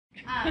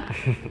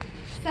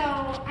So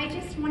I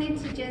just wanted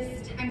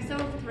to I'm so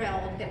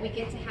thrilled that we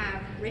get to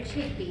have Rich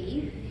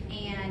Higbee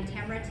and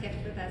Tamara Tiff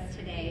with us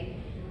today.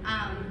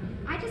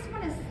 I just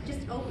want to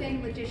just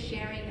open with just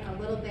sharing a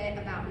little bit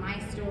about my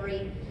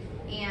story,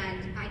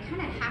 and I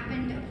kind of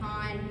happened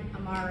upon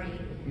Amare.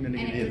 I'm going to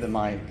give you the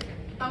mic.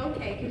 Oh,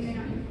 okay, because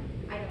then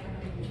I don't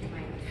have to use the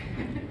mic.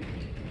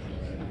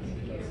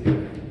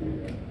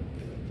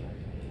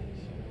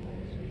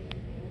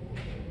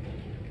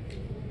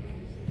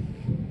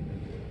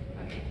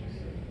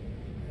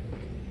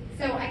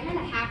 So I kind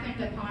of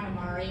happened upon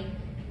Amare,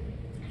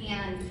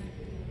 and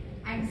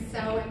I'm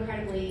so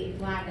incredibly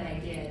glad that I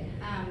did.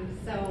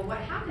 So what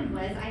happened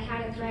was I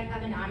had a threat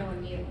of an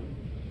autoimmune,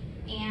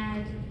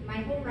 and my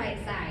whole right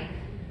side,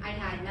 I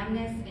had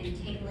numbness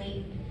and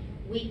tingling,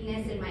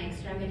 weakness in my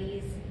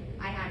extremities.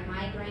 I had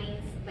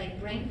migraines, like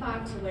brain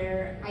fog to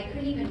where I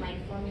couldn't even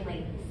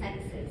formulate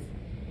sentences.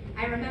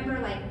 I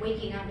remember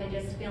waking up and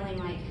just feeling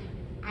like,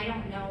 I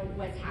don't know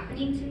what's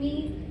happening to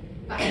me,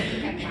 but I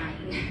think I'm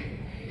dying.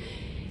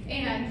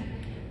 And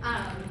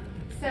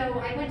so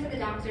I went to the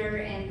doctor,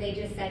 and they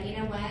just said, you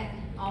know what,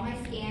 all my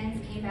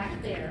scans came back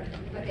clear,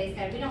 but they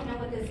said, we don't know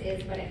what this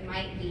is, but it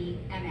might be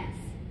MS.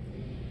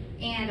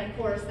 And of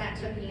course, that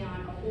took me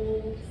on a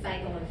whole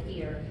cycle of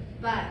fear.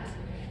 But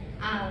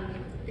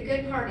the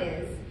good part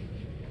is,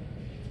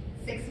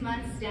 6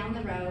 months down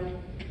the road,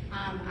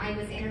 I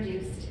was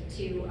introduced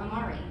to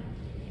Amare.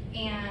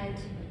 And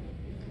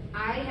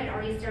I had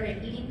already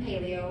started eating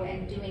paleo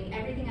and doing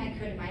everything I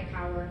could in my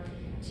power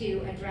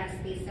to address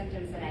these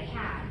symptoms that I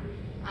had.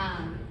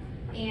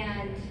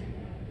 And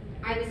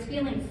I was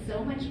feeling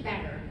so much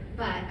better,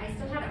 but I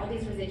still had all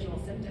these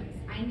residual symptoms.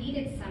 I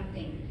needed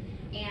something.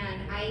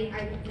 And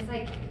I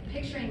was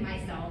picturing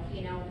myself,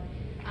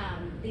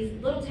 these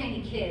little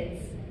tiny kids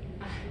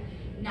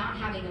not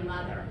having a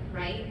mother,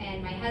 right?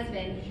 And my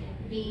husband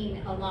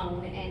being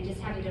alone and just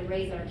having to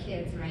raise our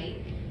kids,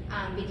 right?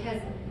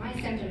 Because my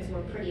symptoms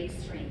were pretty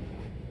extreme.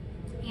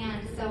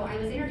 And so I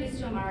was introduced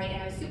to Amare,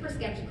 and I was super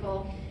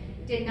skeptical,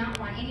 did not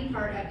want any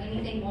part of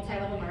anything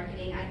multi-level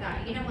marketing. I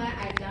thought, you know what,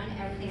 I've done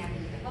everything. I've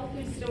been to the health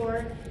food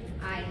store.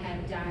 I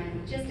have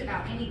done just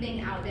about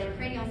anything out there,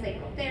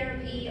 craniosacral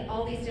therapy,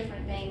 all these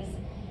different things.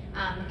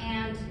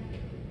 And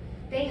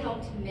they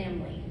helped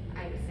minimally,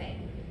 I would say.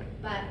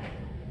 But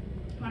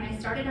when I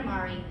started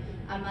Amare,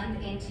 a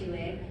month into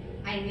it,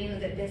 I knew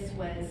that this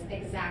was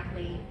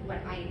exactly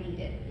what I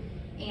needed.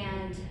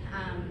 And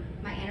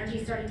my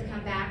energy started to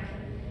come back.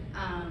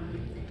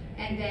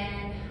 And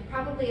then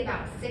probably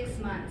about 6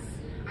 months,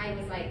 I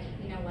was like,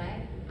 you know what,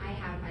 I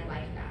have my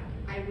life back.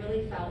 I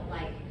really felt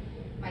like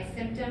my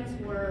symptoms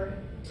were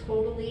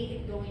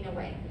totally going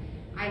away.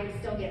 I would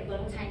still get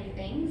little tiny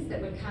things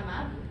that would come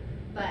up,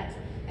 but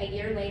a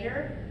year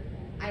later,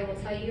 I will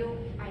tell you,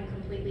 I'm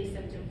completely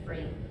symptom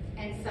free.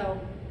 And so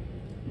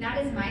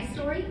that is my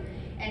story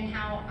and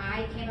how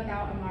I came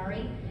about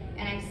Amare.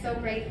 And I'm so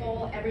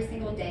grateful every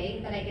single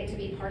day that I get to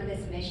be part of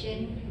this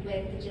mission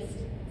with just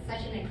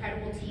such an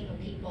incredible team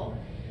of people.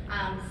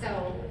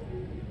 So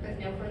with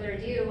no further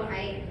ado,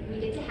 we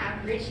get to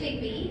have Rich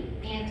Higbee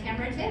and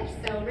Tamara Tiff.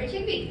 So Rich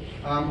Higbee.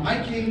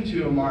 I came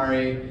to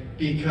Amare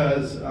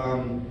because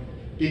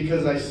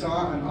I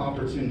saw an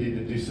opportunity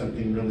to do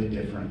something really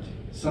different,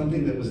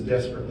 something that was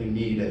desperately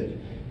needed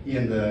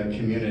in the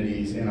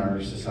communities, in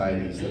our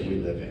societies that we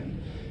live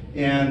in.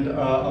 And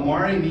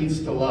Amare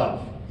means to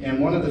love. And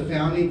one of the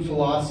founding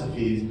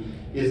philosophies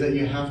is that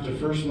you have to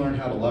first learn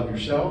how to love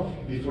yourself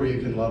before you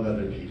can love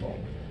other people,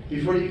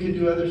 before you can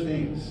do other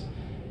things.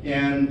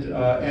 And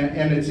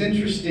it's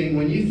interesting,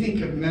 when you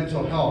think of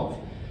mental health,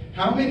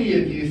 how many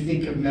of you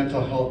think of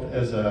mental health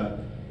as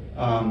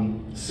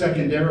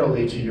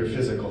secondarily to your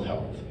physical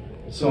health?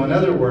 So in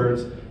other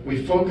words,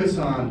 we focus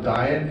on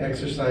diet,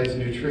 exercise,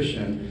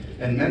 nutrition,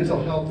 and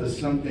mental health is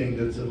something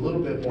that's a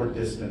little bit more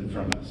distant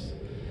from us.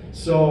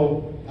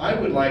 So I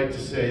would like to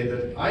say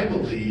that I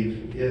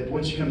believe,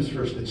 which comes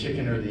first, the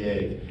chicken or the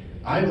egg?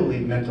 I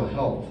believe mental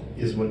health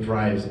is what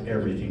drives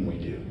everything we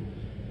do.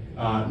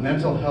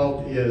 Mental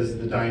health is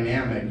the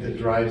dynamic that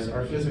drives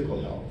our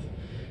physical health.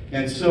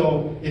 And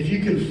so if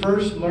you can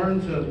first learn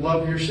to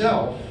love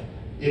yourself,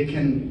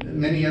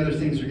 many other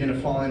things are going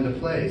to fall into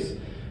place.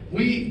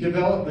 We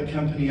developed the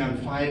company on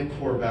 5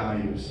 core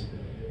values: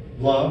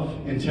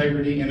 love,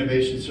 integrity,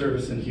 innovation,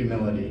 service, and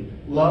humility.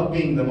 Love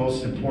being the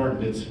most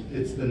important.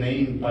 It's the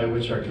name by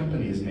which our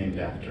company is named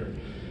after.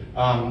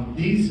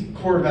 These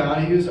core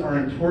values are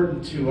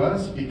important to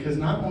us because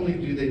not only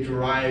do they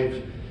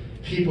drive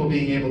people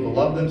being able to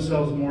love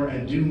themselves more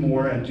and do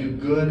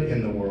good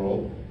in the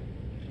world,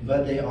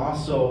 but they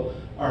also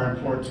are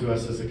important to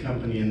us as a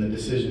company in the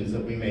decisions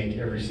that we make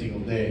every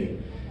single day.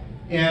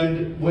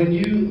 And when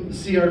you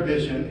see our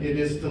vision, it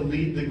is to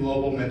lead the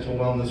global mental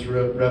wellness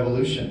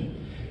revolution.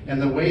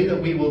 And the way that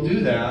we will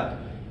do that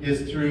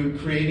is through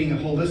creating a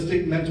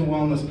holistic mental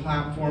wellness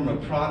platform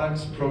of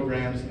products,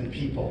 programs, and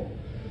people.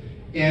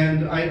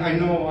 And I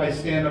know I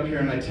stand up here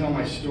and I tell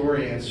my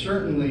story, and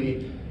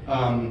certainly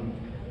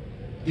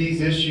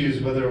these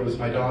issues, whether it was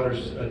my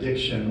daughter's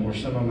addiction or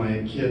some of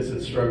my kids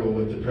that struggle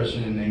with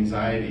depression and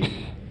anxiety,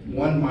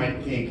 one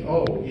might think,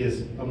 oh,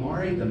 is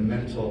Amare the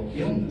mental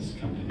illness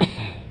company?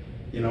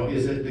 You know,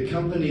 is it the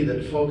company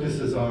that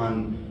focuses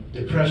on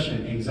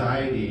depression,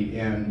 anxiety,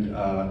 and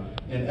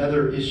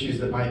other issues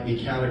that might be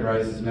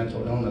categorized as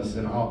mental illness?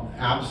 And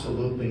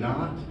absolutely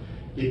not,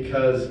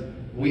 because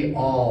we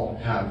all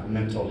have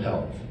mental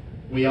health.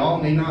 We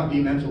all may not be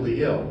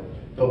mentally ill,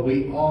 but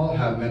we all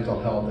have mental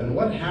health. And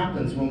what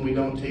happens when we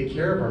don't take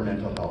care of our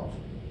mental health?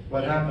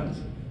 What happens?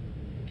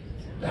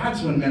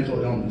 That's when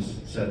mental illness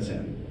sets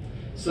in.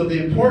 So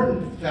the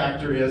important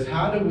factor is,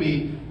 how do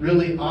we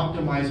really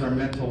optimize our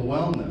mental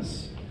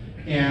wellness?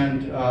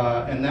 And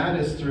that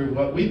is through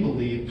what we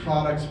believe: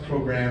 products,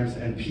 programs,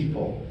 and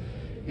people.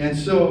 And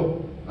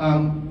so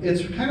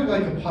it's kind of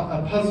like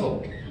a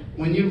puzzle.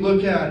 When you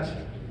look at,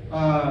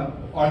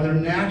 are there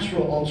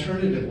natural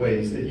alternative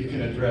ways that you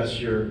can address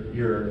your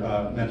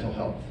mental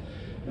health?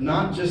 And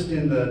not just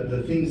in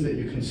the things that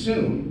you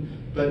consume,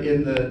 but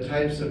in the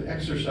types of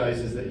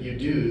exercises that you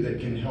do that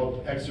can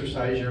help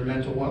exercise your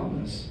mental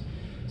wellness.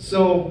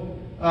 So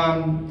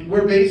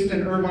we're based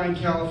in Irvine,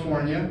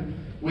 California.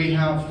 We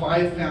have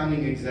 5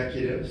 founding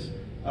executives.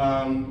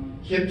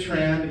 Kip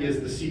Tran is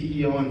the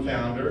CEO and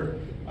founder.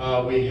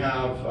 We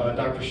have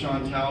Dr.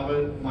 Sean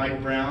Talbot,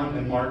 Mike Brown,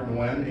 and Mark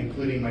Nguyen,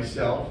 including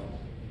myself.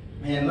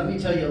 And let me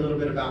tell you a little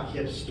bit about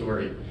Kip's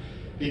story,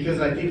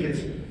 because I think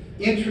it's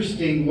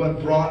interesting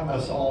what brought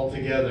us all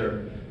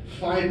together.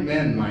 5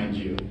 men, mind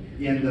you,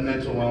 in the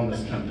mental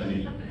wellness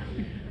company,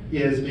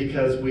 is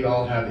because we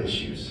all have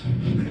issues.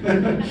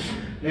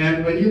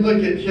 And when you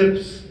look at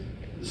Kip's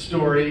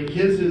story,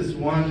 his is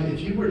one,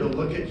 if you were to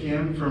look at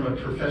him from a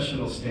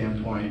professional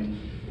standpoint,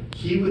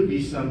 he would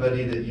be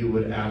somebody that you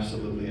would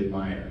absolutely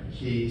admire.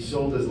 He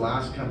sold his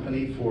last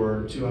company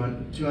for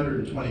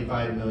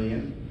 $225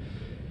 million.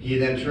 He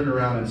then turned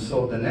around and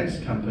sold the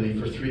next company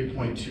for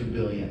 $3.2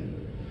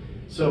 billion.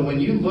 So when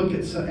you look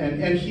at,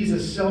 and he's a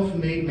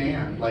self-made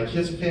man. Like,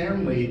 his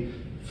family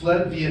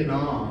fled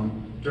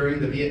Vietnam during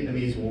the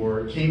Vietnamese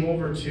War, came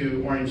over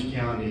to Orange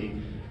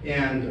County,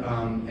 and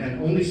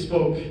only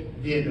spoke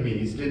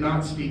Vietnamese, did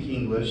not speak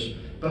English,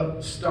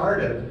 but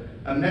started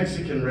a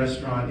Mexican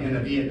restaurant in a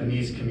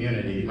Vietnamese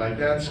community. Like,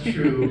 that's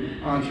true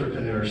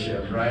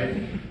entrepreneurship, right?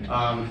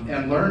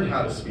 And learned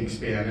how to speak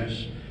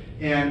Spanish.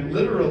 And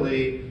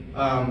literally,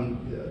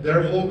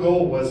 their whole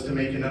goal was to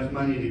make enough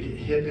money to get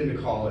Hip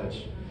into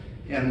college,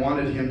 and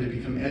wanted him to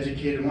become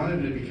educated,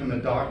 wanted him to become a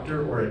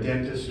doctor or a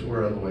dentist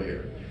or a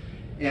lawyer.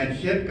 And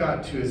Hip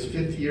got to his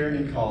 5th year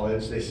in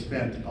college. They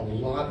spent a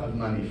lot of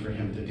money for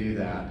him to do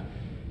that,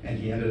 and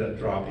he ended up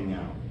dropping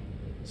out.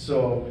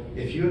 So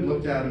if you had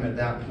looked at him at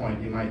that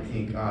point, you might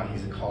think,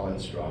 he's a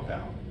college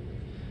dropout.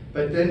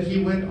 But then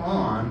he went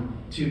on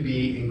to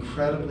be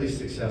incredibly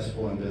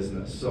successful in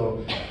business.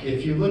 So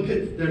if you look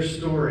at their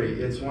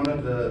story, it's one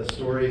of the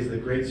stories, the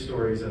great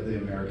stories of the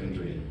American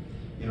dream.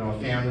 You know, a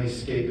family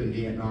escaping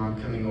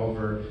Vietnam, coming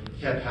over,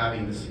 kept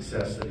having the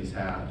success that he's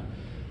had.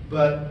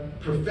 But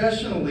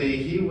professionally,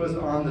 he was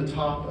on the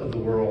top of the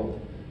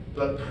world,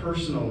 but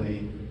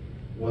personally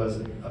was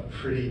a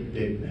pretty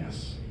big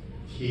mess.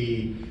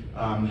 He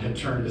had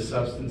turned to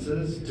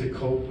substances to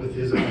cope with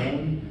his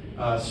own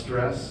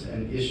stress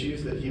and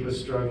issues that he was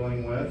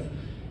struggling with.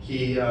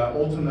 He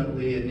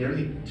ultimately, it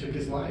nearly took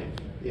his life.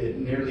 It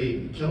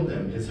nearly killed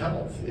him, his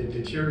health. It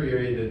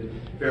deteriorated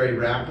very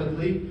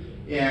rapidly,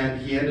 and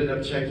he ended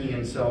up checking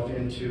himself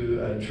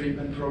into a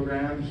treatment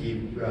program.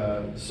 He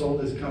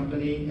sold his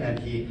company, and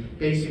he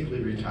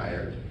basically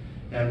retired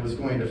and was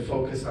going to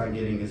focus on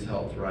getting his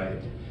health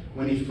right.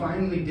 When he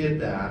finally did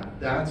that,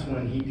 that's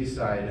when he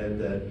decided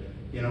that,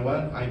 you know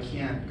what, I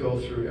can't go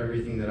through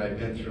everything that I've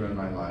been through in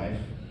my life,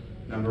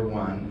 number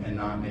one, and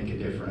not make a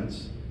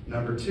difference.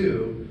 Number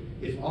two,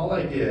 if all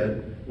I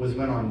did was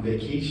went on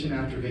vacation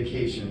after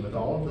vacation with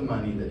all of the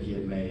money that he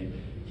had made,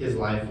 his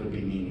life would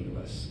be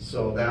meaningless.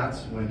 So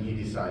that's when he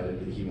decided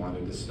that he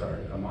wanted to start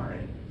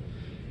Amare.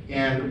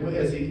 And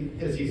as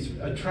he's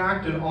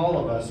attracted all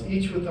of us,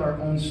 each with our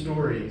own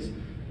stories,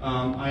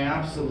 I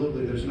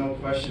absolutely, there's no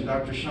question,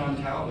 Dr. Sean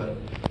Talbot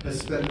has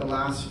spent the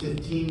last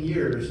 15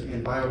 years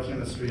in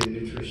biochemistry and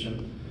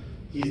nutrition.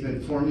 He's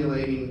been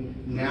formulating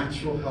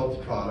natural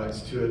health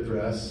products to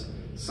address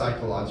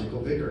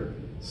psychological vigor.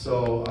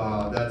 So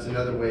that's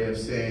another way of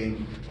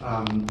saying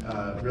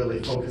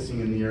really focusing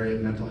in the area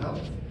of mental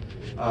health.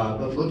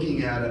 But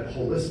looking at it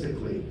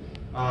holistically.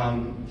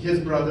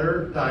 His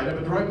brother died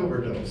of a drug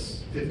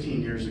overdose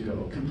 15 years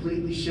ago,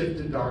 completely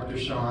shifted Dr.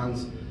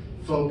 Sean's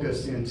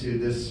focus into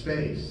this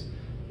space.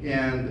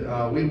 And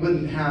we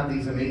wouldn't have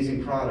these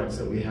amazing products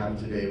that we have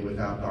today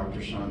without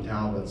Dr. Sean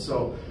Talbot.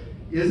 So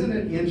isn't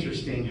it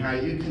interesting how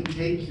you can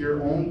take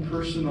your own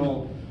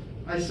personal,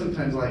 I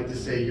sometimes like to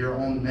say your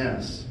own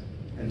mess,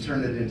 and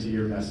turn it into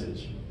your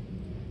message?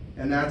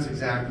 And that's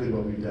exactly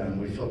what we've done.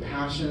 We feel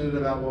passionate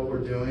about what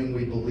we're doing.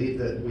 We believe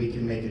that we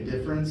can make a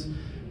difference.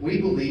 We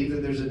believe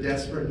that there's a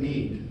desperate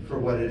need for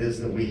what it is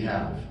that we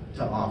have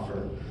to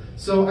offer.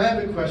 So I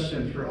have a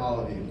question for all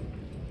of you.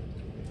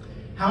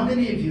 How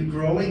many of you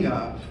growing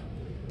up,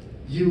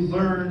 you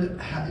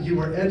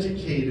were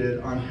educated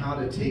on how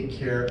to take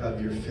care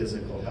of your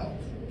physical health?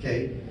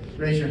 Okay,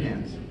 raise your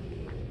hands.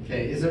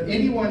 Okay, is there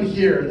anyone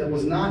here that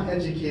was not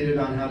educated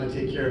on how to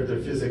take care of their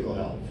physical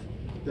health?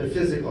 Their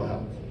physical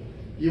health.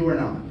 You were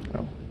not.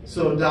 No.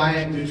 So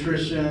diet,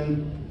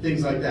 nutrition,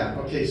 things like that.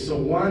 Okay, so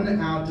one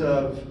out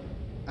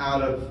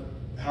of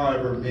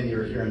however many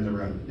are here in the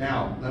room.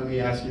 Now, let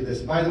me ask you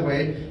this. By the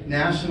way,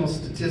 national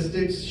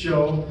statistics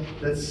show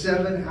that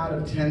 7 out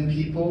of 10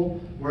 people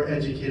were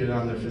educated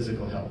on their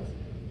physical health.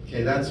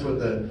 Okay, that's what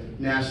the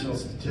national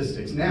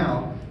statistics.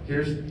 Now,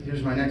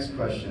 here's my next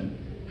question.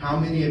 How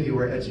many of you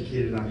were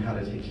educated on how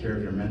to take care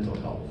of your mental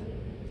health?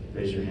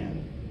 Raise your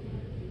hand.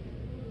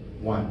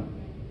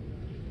 1.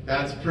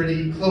 That's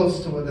pretty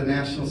close to what the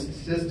national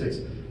statistics.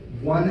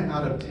 1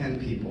 out of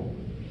 10 people.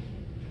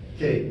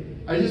 Okay,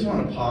 I just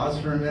want to pause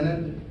for a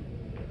minute.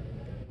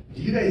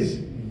 Do you guys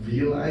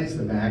realize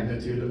the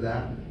magnitude of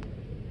that?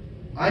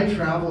 I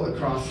travel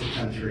across the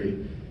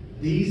country.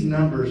 These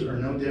numbers are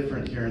no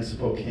different here in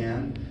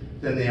Spokane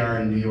than they are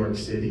in New York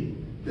City,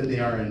 than they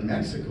are in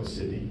Mexico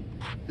City,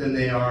 than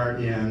they are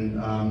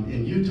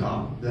in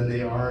Utah, than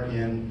they are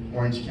in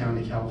Orange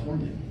County,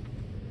 California.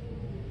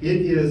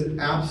 It is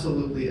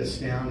absolutely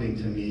astounding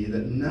to me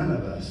that none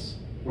of us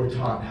were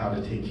taught how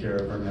to take care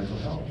of our mental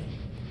health.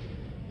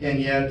 And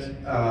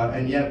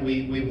yet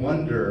we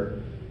wonder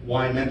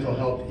why mental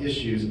health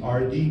issues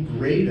are the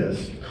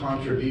greatest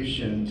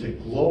contribution to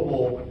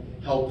global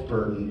health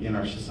burden in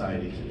our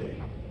society today.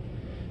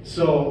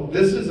 So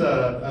this is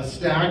a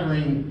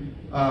staggering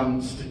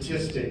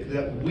statistic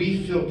that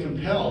we feel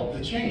compelled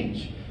to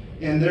change.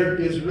 And there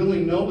is really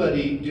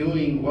nobody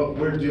doing what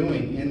we're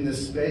doing in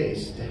this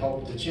space to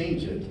help to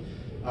change it.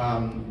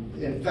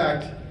 In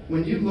fact,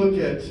 when you look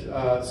at,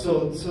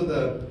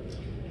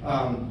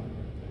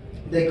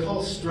 they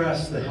call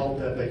stress the health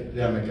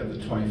epidemic of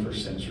the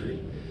 21st century.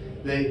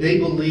 They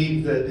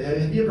believe that,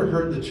 have you ever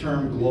heard the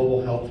term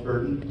global health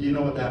burden? Do you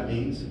know what that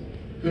means?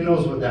 Who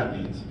knows what that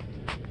means?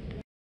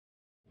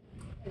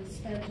 It's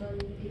spent on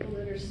people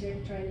that are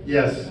sick trying to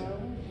Yes. get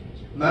well.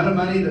 Amount of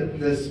money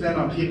that's spent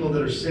on people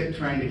that are sick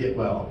trying to get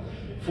well.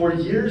 For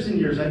years and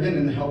years, I've been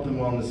in the health and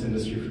wellness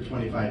industry for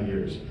 25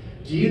 years.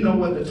 Do you know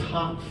what the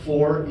top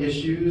 4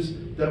 issues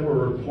that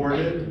were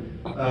reported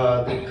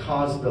that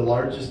caused the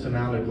largest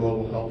amount of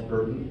global health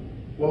burden?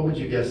 What would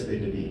you guess they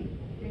to be?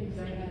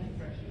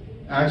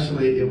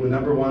 Actually,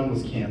 number 1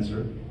 was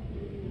cancer,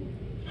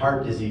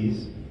 heart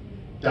disease,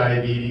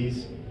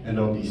 diabetes, and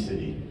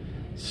obesity.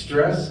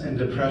 Stress and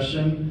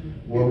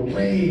depression were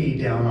way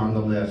down on the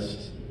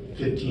list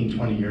 15,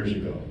 20 years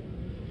ago.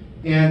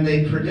 And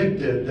they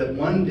predicted that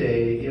one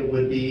day it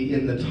would be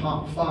in the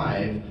top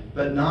 5,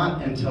 but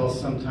not until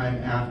sometime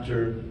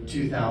after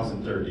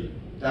 2030.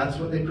 That's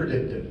what they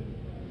predicted.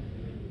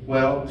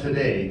 Well,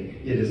 today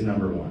it is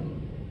number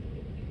 1.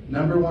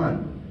 Number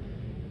 1.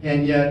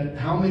 And yet,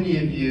 how many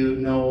of you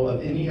know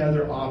of any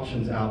other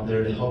options out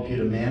there to help you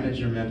to manage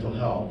your mental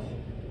health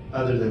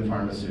other than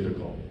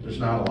pharmaceutical? There's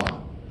not a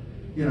lot.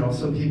 You know,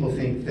 some people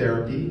think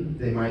therapy.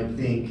 They might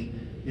think,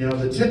 you know,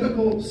 the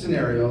typical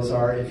scenarios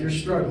are if you're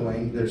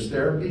struggling, there's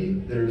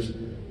therapy, there's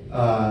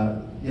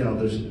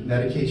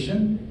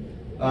medication.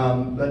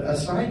 But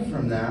aside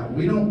from that,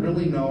 we don't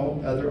really know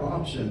other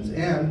options.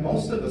 And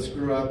most of us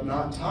grew up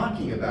not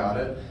talking about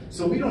it,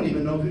 so we don't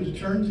even know who to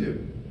turn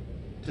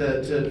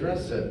to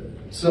address it.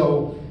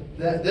 So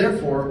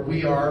therefore,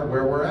 we are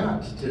where we're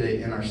at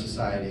today in our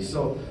society.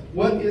 So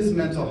what is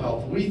mental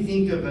health? We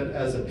think of it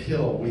as a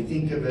pill. We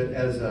think of it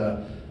as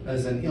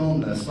an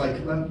illness.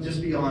 Like, let me just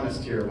be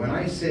honest here. When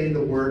I say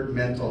the word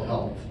mental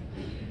health,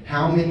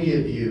 how many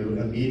of you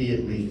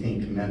immediately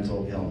think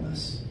mental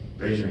illness?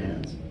 Raise your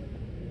hands.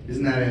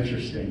 Isn't that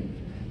interesting?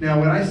 Now,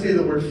 when I say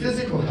the word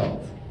physical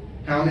health,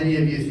 how many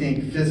of you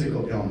think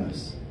physical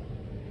illness?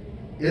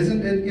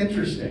 Isn't it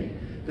interesting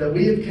that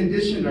we have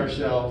conditioned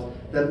ourselves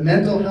that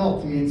mental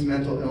health means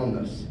mental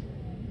illness?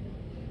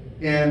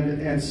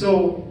 And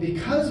so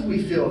because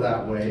we feel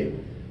that way,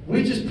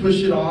 we just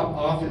push it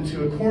off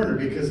into a corner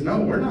because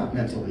no, we're not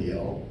mentally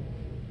ill.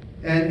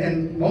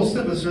 And most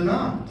of us are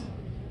not.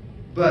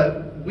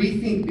 But we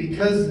think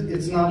because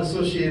it's not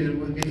associated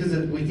with,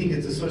 we think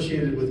it's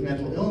associated with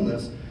mental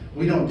illness,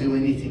 we don't do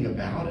anything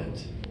about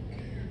it.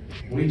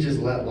 We just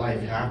let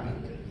life happen.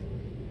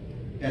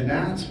 And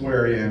that's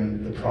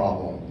wherein the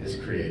problem is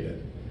created.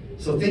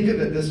 So think of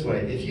it this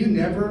way. If you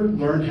never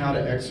learned how to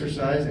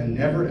exercise and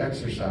never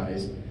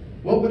exercised,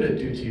 what would it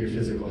do to your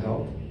physical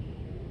health?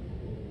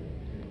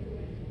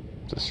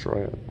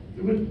 Destroy it.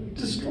 It would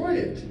destroy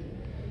it.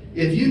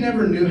 If you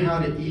never knew how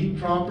to eat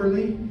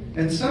properly,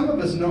 and some of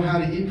us know how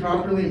to eat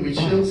properly and we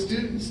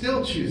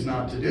still choose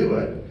not to do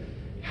it,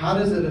 how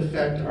does it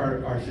affect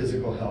our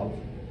physical health?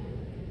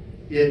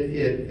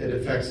 It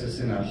affects us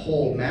in a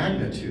whole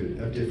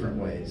magnitude of different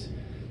ways.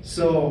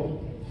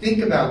 So think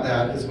about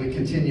that as we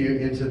continue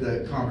into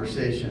the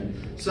conversation.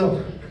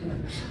 So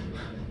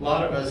a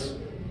lot of us,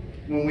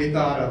 when we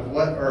thought of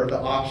what are the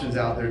options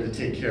out there to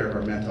take care of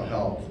our mental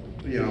health,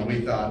 you know, we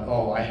thought,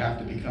 oh, I have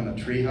to become a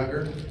tree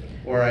hugger.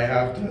 or I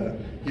have to,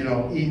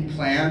 eat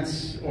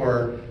plants,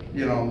 or,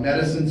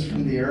 medicines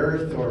from the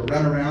earth, or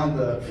run around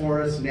the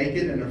forest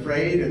naked and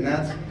afraid, and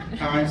that's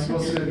how I'm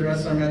supposed to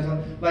address our mental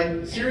health.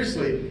 Like,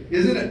 seriously,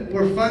 isn't it?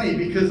 We're funny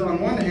because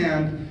on one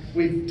hand,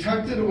 we've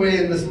tucked it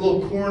away in this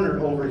little corner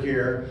over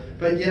here,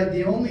 but yet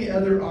the only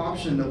other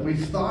option that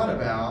we've thought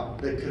about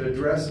that could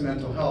address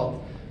mental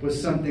health was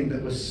something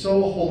that was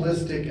so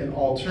holistic and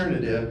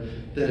alternative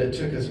that it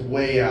took us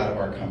way out of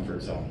our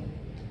comfort zone.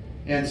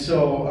 And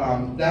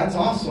so that's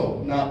also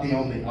not the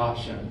only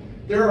option.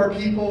 There are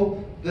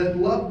people that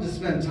love to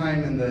spend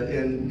time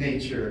in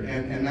nature,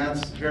 and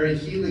that's very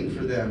healing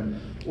for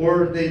them.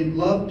 Or they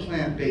love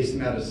plant-based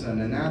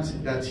medicine, and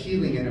that's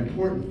healing and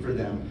important for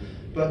them.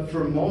 But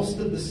for most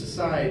of the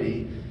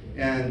society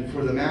and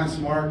for the mass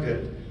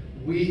market,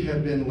 we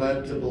have been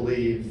led to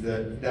believe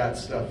that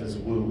stuff is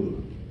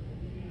woo-woo.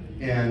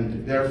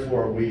 And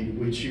therefore,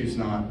 we choose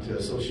not to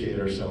associate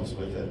ourselves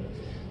with it.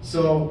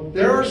 So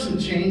there are some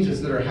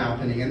changes that are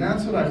happening, and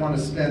that's what I want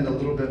to spend a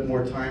little bit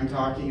more time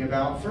talking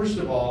about. First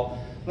of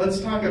all,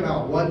 let's talk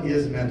about what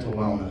is mental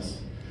wellness.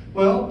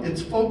 Well,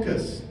 it's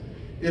focus.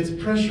 It's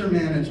pressure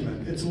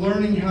management. It's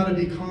learning how to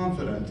be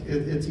confident.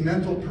 It's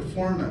mental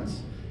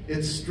performance.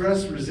 It's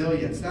stress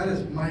resilience. That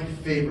is my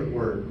favorite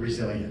word,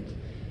 resilient.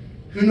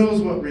 Who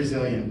knows what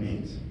resilient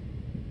means?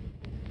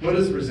 What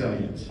is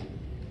resilience?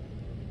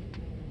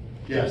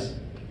 Yes?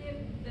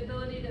 The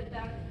ability to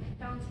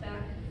bounce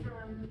back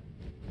from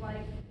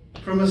life.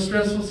 From a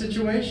stressful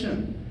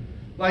situation.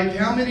 Like,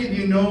 how many of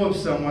you know of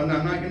someone,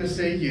 I'm not going to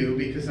say you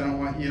because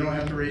you don't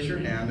have to raise your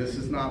hand. This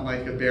is not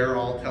like a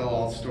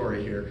tell-all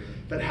story here.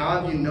 But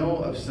how have you know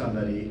of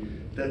somebody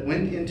that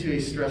went into a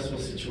stressful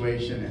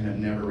situation and have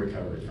never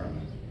recovered from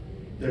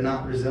it? They're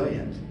not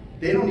resilient.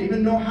 They don't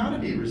even know how to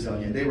be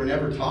resilient. They were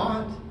never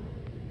taught.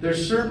 They're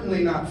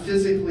certainly not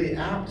physically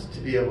apt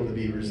to be able to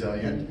be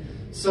resilient.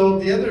 So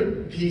the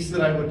other piece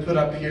that I would put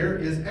up here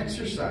is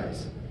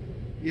exercise.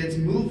 It's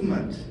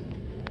movement.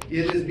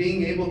 It is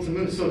being able to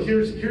move. So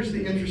here's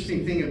the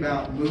interesting thing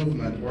about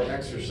movement or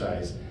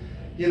exercise.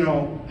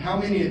 How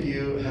many of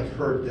you have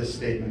heard this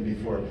statement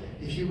before?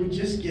 If you would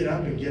just get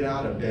up and get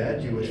out of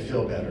bed, you would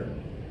feel better.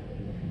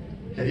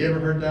 Have you ever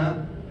heard that?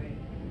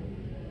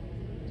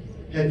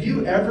 Have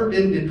you ever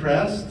been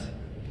depressed?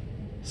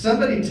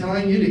 Somebody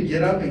telling you to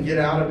get up and get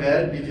out of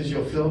bed because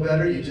you'll feel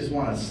better, you just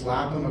want to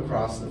slap them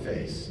across the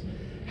face.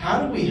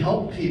 How do we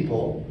help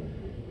people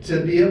to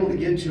be able to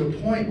get to a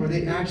point where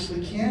they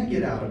actually can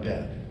get out of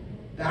bed?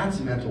 That's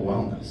mental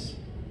wellness.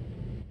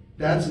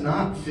 That's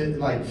not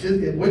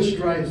which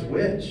drives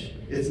which.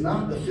 It's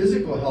not the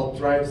physical health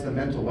drives the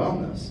mental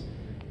wellness.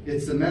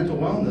 It's the mental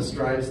wellness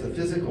drives the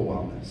physical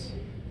wellness.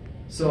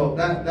 So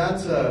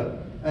that's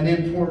an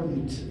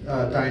important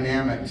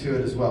dynamic to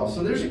it as well.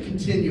 So there's a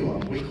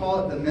continuum. We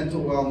call it the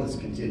mental wellness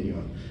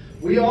continuum.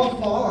 We all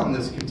fall on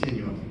this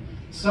continuum.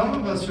 Some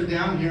of us are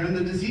down here in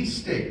the disease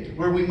state,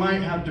 where we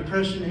might have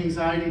depression,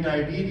 anxiety,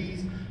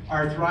 diabetes,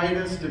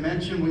 arthritis,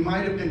 dementia. We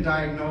might have been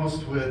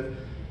diagnosed with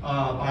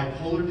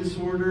bipolar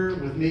disorder,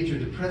 with major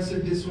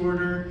depressive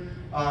disorder.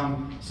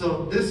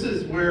 So this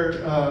is where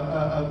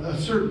a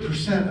certain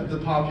percent of the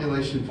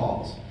population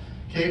falls.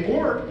 Okay,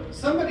 or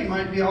somebody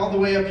might be all the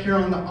way up here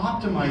on the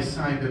optimized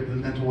side of the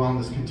mental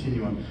wellness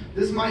continuum.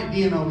 This might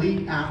be an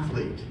elite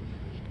athlete.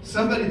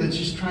 Somebody that's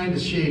just trying to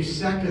shave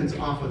seconds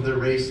off of their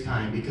race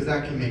time because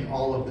that can make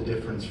all of the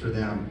difference for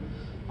them.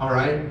 All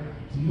right?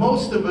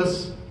 Most of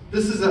us,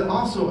 this is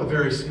also a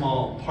very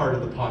small part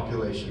of the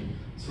population.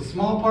 So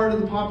small part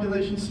of the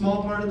population,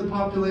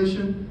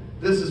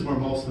 this is where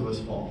most of us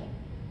fall.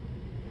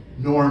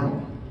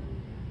 Normal.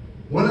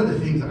 One of the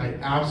things I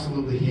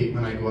absolutely hate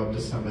when I go up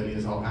to somebody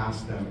is I'll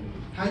ask them,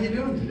 how you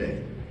doing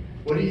today?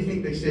 What do you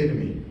think they say to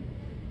me?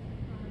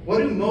 What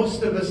do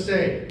most of us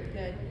say?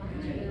 Good.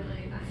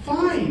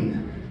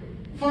 Fine.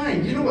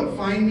 Fine. You know what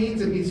fine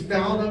means? It means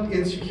fouled up,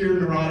 insecure,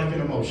 neurotic,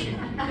 and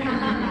emotional.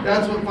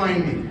 That's what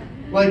fine means.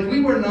 Like, we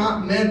were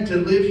not meant to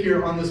live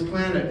here on this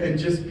planet and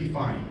just be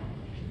fine.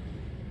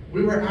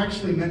 We were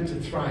actually meant to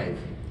thrive.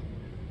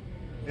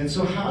 And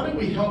so how do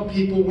we help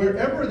people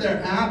wherever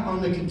they're at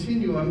on the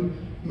continuum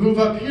move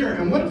up here?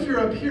 And what if you're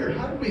up here?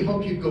 How do we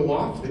help you go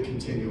off the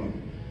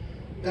continuum?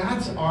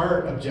 That's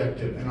our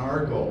objective and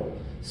our goal.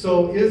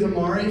 So is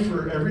Amare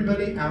for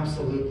everybody?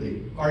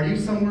 Absolutely. Are you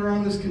somewhere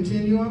on this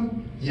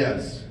continuum?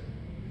 Yes.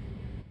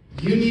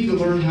 You need to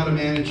learn how to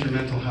manage your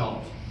mental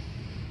health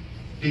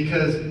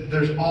because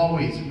there's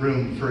always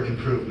room for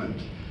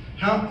improvement.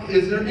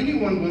 Is there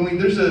anyone willing?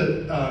 There's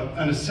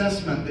an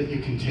assessment that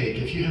you can take.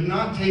 If you have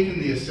not taken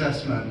the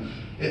assessment,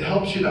 it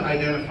helps you to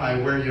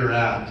identify where you're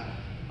at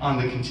on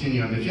the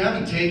continuum. If you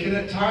haven't taken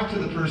it, talk to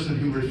the person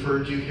who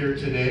referred you here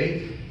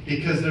today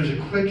because there's a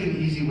quick and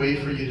easy way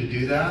for you to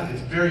do that.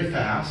 It's very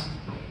fast.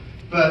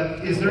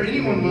 But is there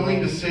anyone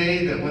willing to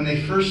say that when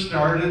they first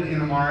started in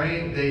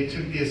Amare, they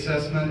took the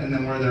assessment and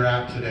then where they're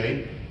at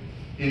today?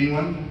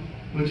 Anyone?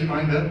 Would you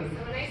mind, Beth?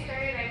 So when I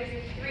started, I was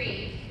in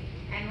 3,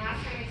 and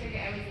last time I took it,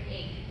 I was in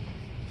 8.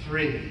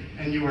 3,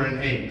 and you were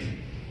in 8.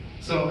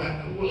 So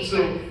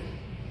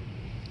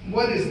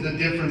what is the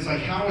difference?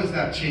 Like, how has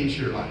that changed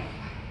your life?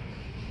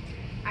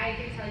 I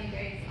can tell you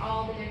guys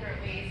all the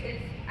different ways.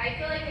 I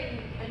feel like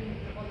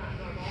well, not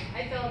normal.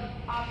 I feel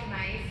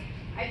optimized.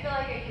 I feel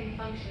like I can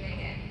function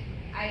again.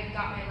 I've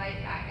got my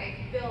life back. I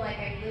feel like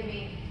I'm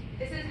living.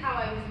 This is how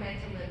I was meant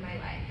to live my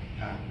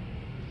life.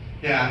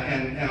 Yeah,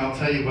 and I'll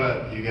tell you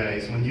what, you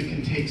guys, when you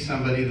can take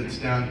somebody that's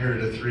down here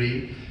at a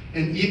 3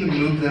 and even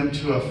move them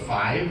to a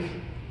 5,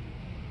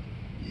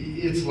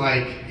 it's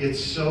like,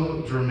 it's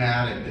so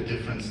dramatic, the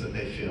difference that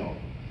they feel.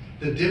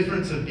 The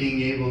difference of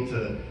being able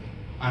to,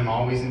 I'm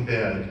always in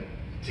bed,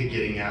 to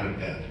getting out of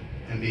bed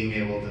and being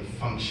able to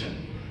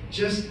function.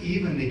 Just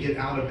even to get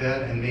out of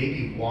bed and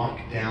maybe walk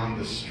down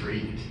the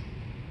street.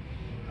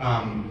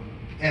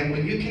 And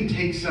when you can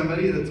take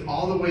somebody that's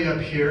all the way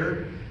up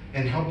here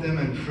and help them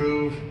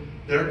improve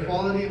their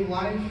quality of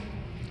life,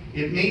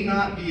 it may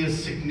not be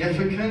as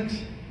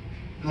significant,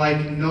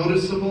 like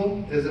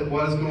noticeable as it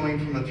was going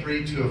from a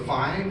 3 to a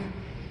 5,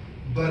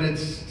 but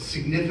it's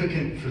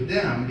significant for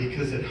them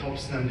because it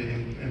helps them to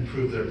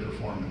improve their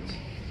performance.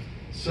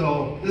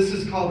 So this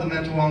is called the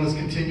Mental Wellness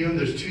Continuum.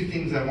 There's 2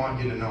 things I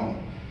want you to know.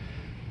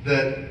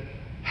 That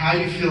how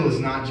you feel is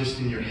not just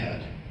in your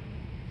head.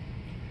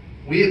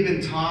 We have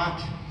been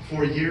taught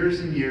for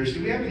years and years.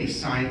 Do we have any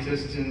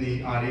scientists in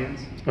the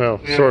audience? Well,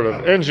 sort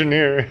of.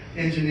 Engineer.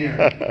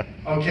 Engineer.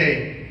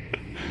 Okay.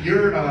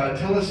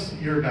 Tell us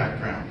your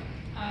background.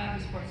 I'm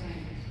a sports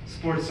scientist.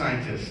 Sports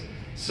scientist.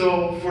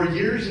 So for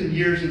years and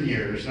years and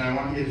years, and I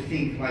want you to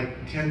think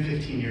like 10,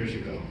 15 years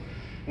ago,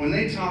 when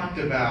they talked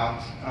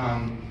about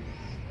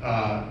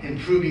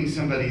improving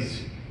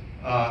somebody's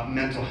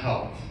mental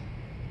health,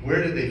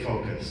 where did they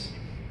focus?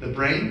 The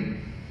brain?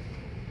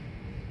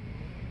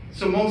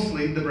 So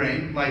mostly the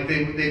brain, like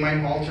they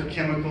might alter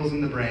chemicals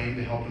in the brain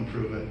to help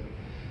improve it.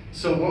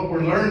 So what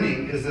we're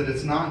learning is that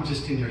it's not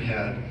just in your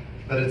head,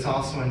 but it's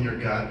also in your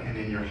gut and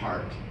in your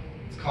heart.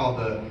 It's called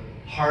the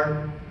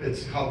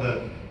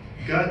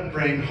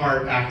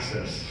gut-brain-heart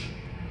axis.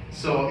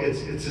 So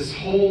it's this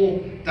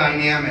whole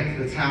dynamic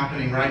that's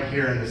happening right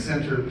here in the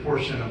center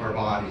portion of our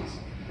bodies.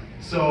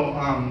 So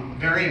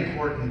very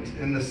important.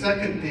 And the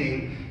second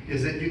thing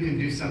is that you can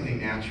do something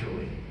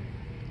naturally.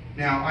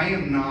 Now, I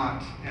am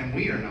not, and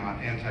we are not,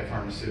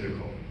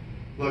 anti-pharmaceutical.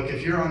 Look,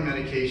 if you're on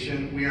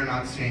medication, we are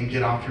not saying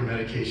get off your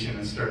medication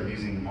and start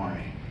using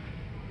Amare.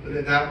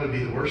 That would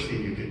be the worst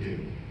thing you could do.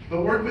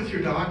 But work with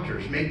your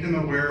doctors. Make them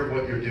aware of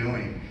what you're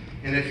doing.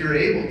 And if you're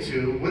able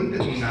to, wouldn't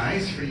it be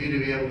nice for you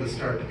to be able to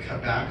start to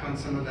cut back on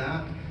some of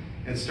that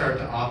and start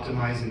to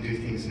optimize and do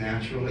things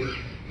naturally?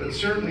 But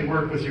certainly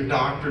work with your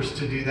doctors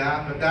to do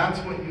that. But that's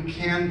what you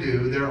can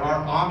do. There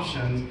are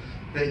options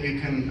that you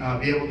can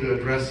be able to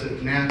address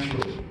it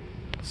naturally.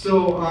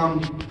 So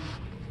I'm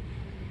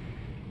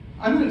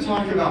going to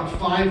talk about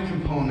 5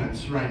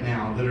 components right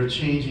now that are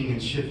changing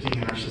and shifting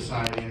in our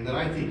society and that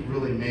I think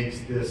really makes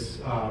this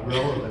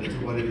relevant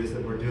to what it is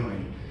that we're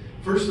doing.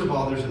 First of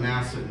all, there's a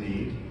massive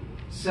need.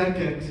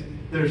 Second,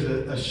 there's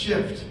a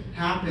shift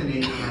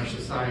happening in our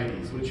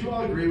societies. Would you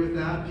all agree with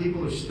that?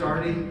 People are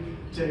starting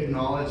to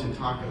acknowledge and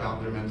talk about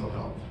their mental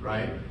health,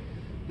 right?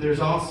 There's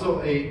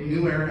also a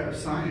new era of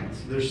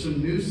science. There's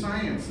some new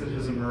science that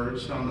has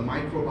emerged on the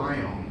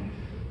microbiome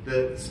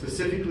that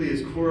specifically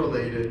is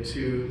correlated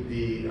to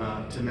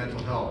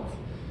mental health.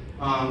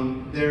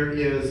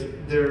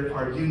 There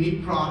are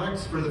unique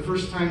products for the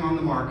first time on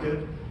the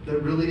market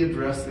that really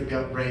address the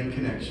gut-brain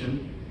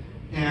connection.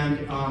 And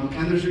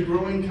there's a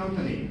growing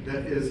company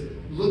that is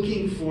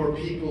looking for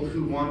people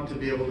who want to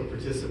be able to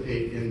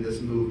participate in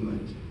this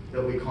movement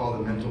that we call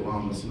the mental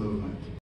wellness movement.